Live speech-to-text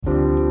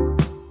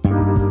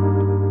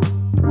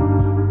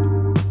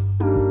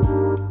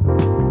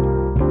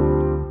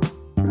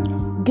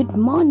Good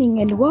morning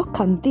and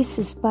welcome. This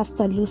is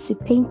Pastor Lucy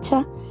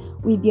Painter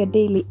with your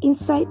daily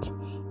insight,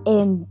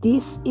 and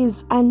this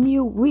is a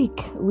new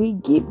week. We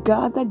give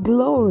God the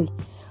glory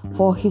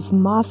for His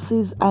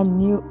mercies are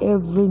new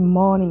every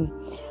morning.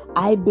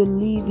 I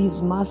believe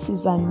His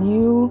mercies are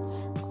new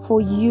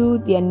for you,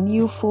 they are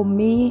new for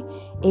me.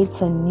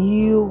 It's a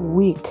new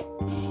week.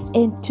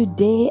 And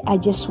today I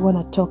just want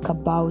to talk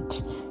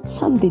about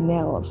something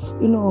else.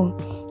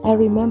 I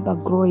remember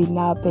growing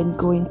up and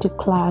going to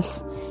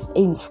class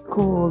in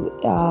school,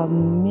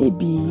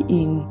 maybe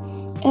in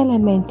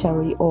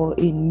elementary or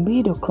in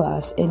middle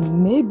class,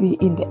 and maybe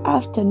in the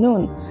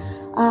afternoon.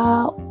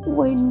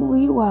 When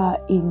we were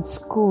in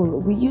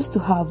school, we used to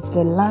have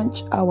the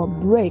lunch hour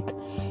break.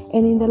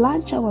 And in the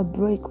lunch hour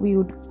break, we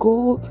would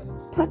go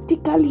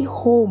practically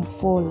home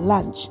for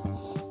lunch.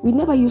 We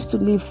never used to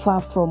live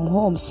far from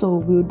home, so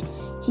we would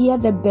hear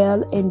the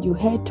bell and you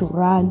had to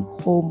run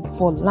home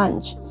for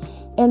lunch.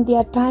 And there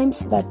are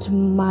times that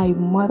my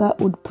mother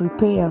would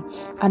prepare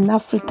an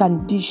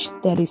African dish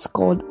that is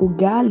called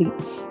ugali.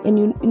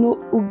 And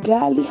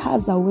ugali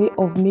has a way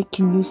of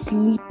making you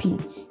sleepy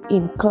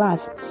in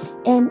class.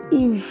 And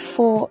if,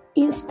 for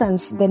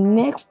instance, the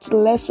next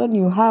lesson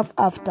you have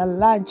after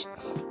lunch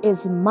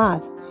is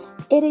math,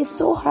 it is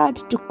so hard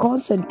to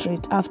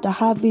concentrate after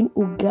having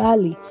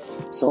ugali.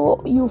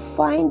 So you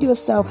find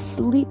yourself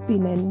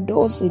sleeping and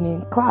dozing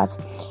in class.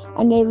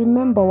 And I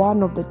remember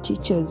one of the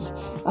teachers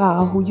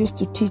who used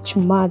to teach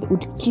math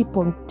would keep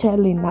on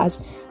telling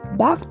us,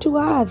 back to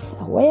earth,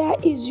 where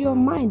is your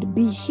mind?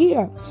 Be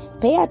here,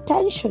 pay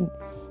attention,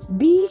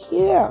 be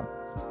here,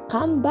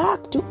 come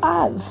back to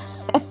earth.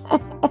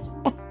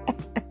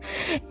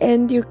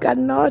 And you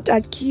cannot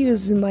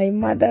accuse my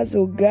mother's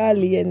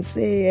ugali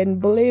and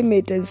blame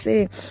it and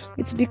say,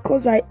 it's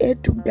because I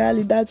ate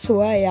ugali, that's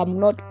why I'm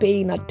not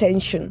paying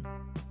attention.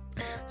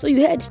 So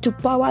you had to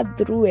power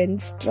through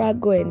and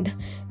struggle and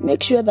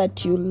make sure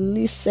that you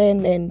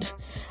listen and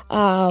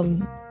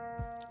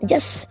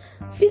just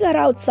figure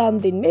out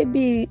something.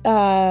 Maybe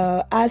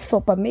ask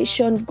for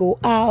permission, go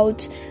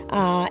out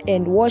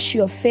and wash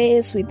your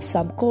face with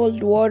some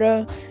cold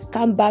water,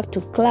 come back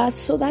to class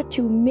so that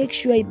you make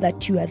sure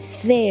that you are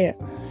there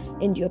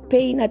and you're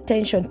paying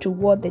attention to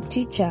what the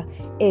teacher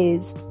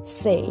is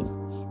saying.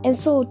 And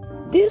so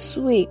this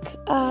week,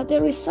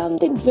 there is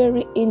something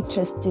very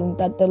interesting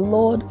that the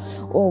Lord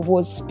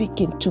was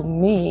speaking to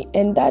me,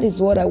 and that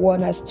is what I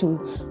want us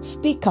to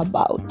speak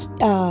about.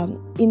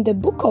 In the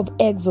book of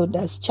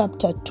Exodus,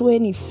 chapter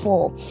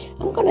 24,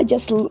 I'm going to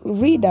just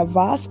read a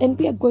verse, and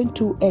we are going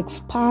to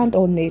expand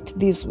on it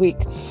this week.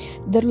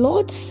 The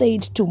Lord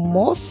said to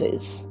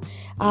Moses,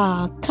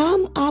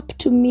 come up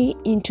to me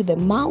into the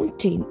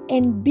mountain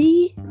and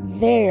be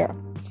there.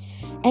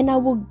 And I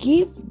will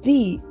give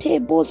thee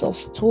tables of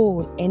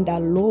stone and a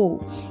law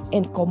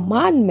and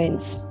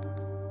commandments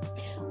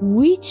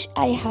which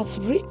I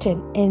have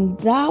written, and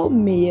thou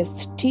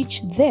mayest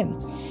teach them.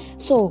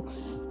 So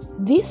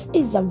this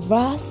is a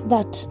verse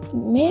that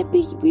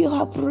maybe you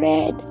have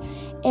read,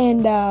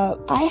 and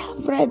I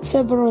have read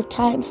several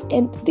times.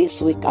 And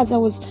last week as I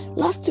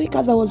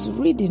was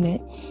reading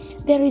it,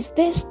 there is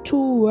these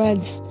two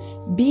words,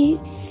 be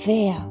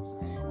there,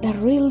 that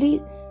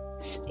really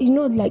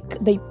like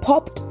they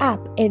popped up,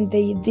 and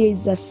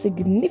there's a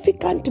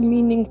significant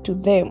meaning to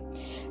them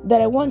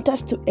that I want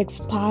us to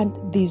expand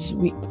this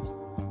week.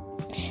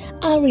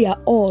 Earlier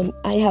on,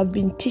 I have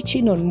been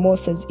teaching on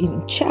Moses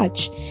in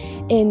church,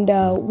 and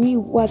we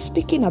were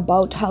speaking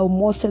about how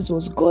Moses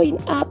was going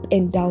up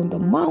and down the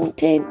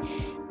mountain,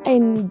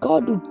 and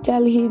God would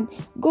tell him,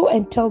 go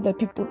and tell the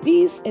people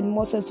this, and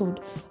Moses would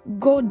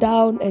go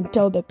down and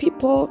tell the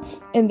people,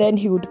 and then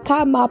he would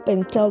come up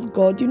and tell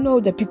God,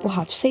 the people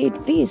have said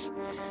this.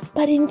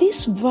 But in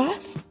this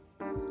verse,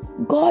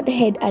 God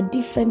had a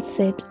different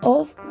set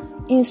of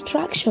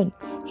instruction.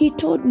 He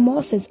told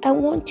Moses, I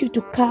want you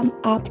to come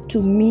up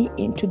to me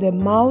into the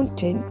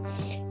mountain,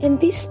 and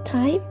this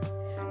time,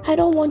 I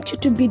don't want you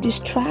to be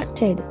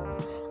distracted.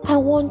 I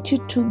want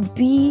you to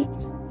be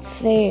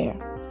there.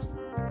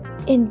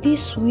 And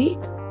this week,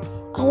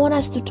 I want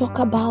us to talk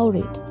about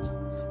it.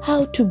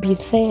 How to be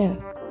there.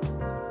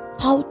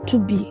 How to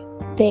be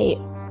there.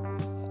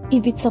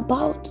 If it's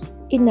about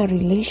in a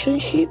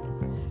relationship,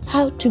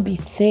 how to be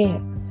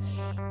there.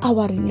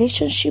 Our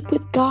relationship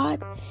with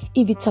God,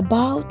 if it's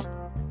about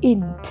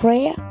in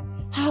prayer,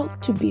 how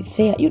to be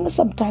there.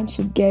 Sometimes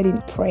we get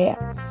in prayer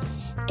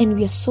and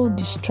we are so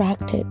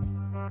distracted.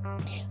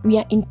 We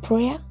are in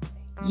prayer,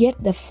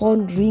 yet the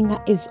phone ringer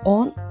is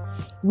on.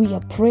 We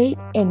are praying,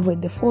 and when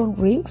the phone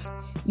rings,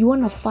 you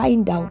want to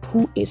find out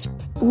who is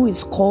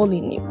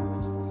calling you.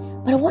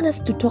 But I want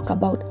us to talk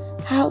about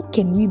how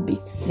can we be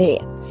there.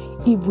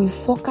 If we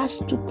focus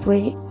to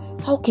pray,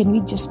 how can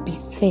we just be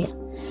there?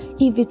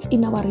 If it's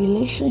in our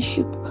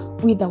relationship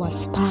with our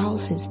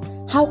spouses,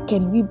 how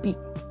can we be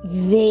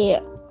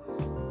there?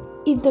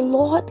 If the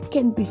Lord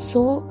can be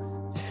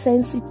so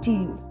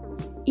sensitive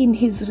in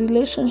his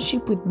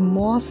relationship with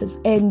Moses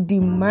and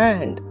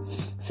demand.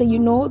 So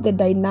the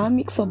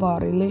dynamics of our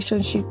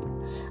relationship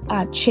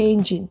are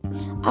changing.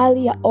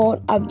 Earlier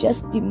on, I've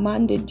just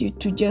demanded you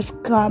to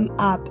just come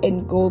up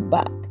and go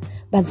back.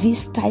 But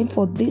this time,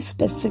 for this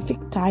specific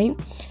time,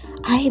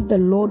 the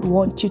Lord,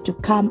 want you to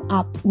come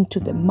up into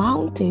the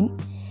mountain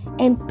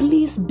and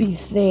please be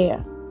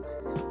there.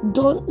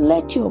 Don't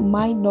let your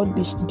mind not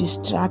be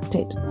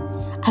distracted.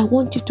 I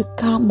want you to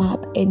come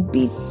up and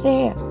be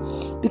there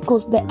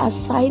because the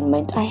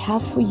assignment I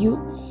have for you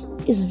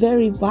is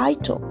very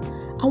vital.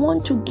 I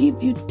want to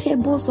give you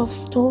tables of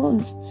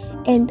stones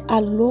and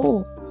a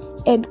law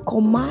and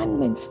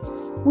commandments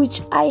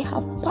which I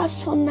have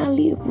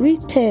personally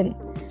written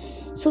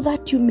so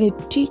that you may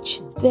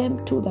teach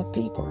them to the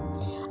people.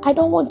 I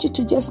don't want you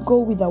to just go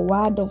with a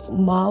word of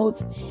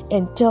mouth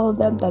and tell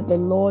them that the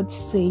Lord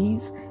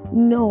says.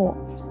 No,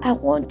 I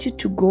want you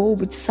to go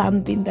with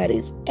something that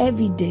is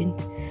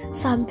evident,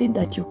 something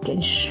that you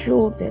can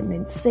show them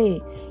and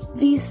say,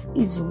 this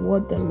is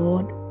what the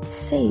Lord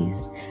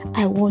says.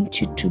 I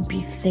want you to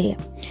be there.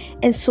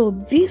 And so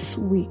this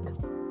week,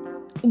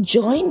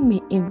 join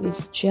me in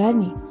this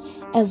journey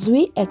as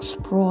we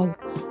explore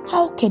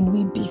how can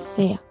we be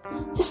there.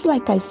 Just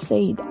like I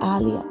said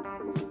earlier,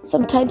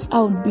 sometimes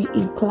I would be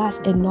in class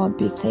and not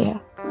be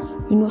there.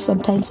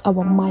 Sometimes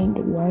our mind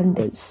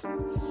wanders.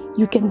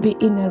 You can be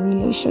in a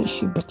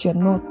relationship, but you're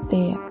not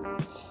there.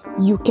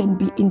 You can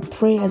be in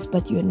prayers,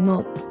 but you're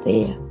not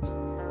there.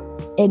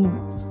 And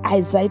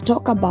as I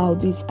talk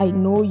about this, I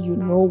know you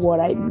know what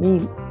I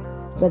mean.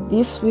 But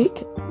this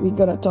week, we're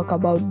going to talk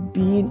about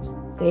being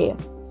there.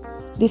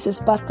 This is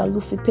Pastor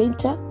Lucy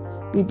Painter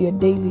with your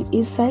daily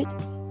insight.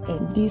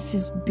 And this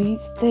is Be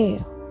There,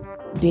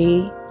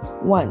 Day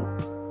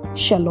 1.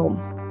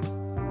 Shalom.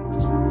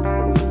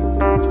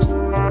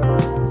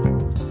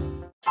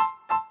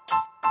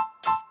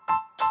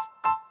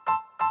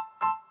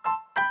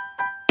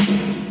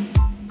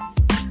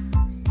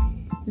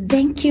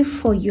 Thank you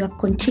for your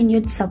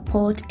continued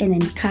support and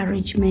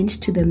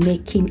encouragement to the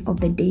making of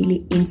the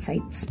Daily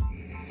Insights,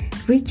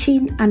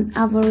 reaching an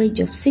average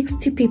of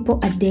 60 people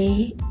a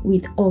day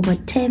with over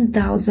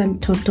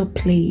 10,000 total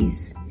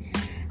plays.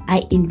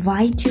 I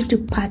invite you to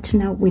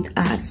partner with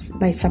us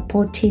by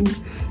supporting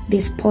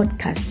this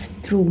podcast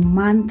through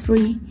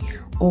monthly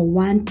or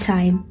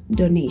one-time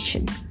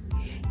donation.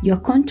 Your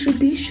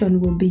contribution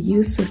will be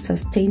used to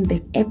sustain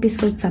the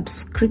episode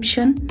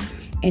subscription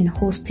and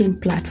hosting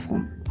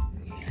platform.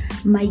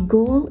 My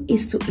goal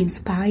is to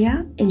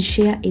inspire and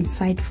share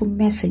insightful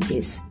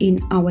messages in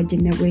our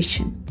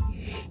generation,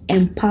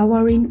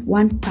 empowering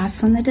one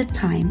person at a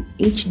time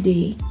each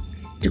day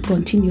to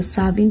continue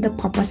serving the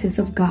purposes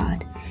of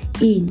God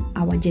in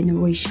our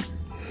generation.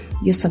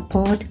 Your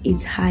support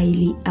is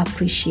highly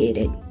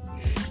appreciated.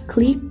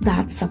 Click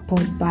that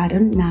support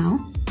button now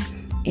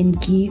and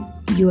give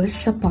your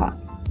support.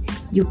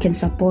 You can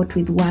support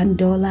with $1,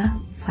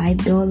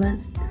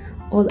 $5,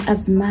 or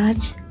as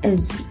much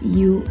as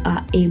you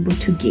are able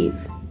to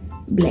give.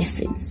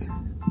 Blessings.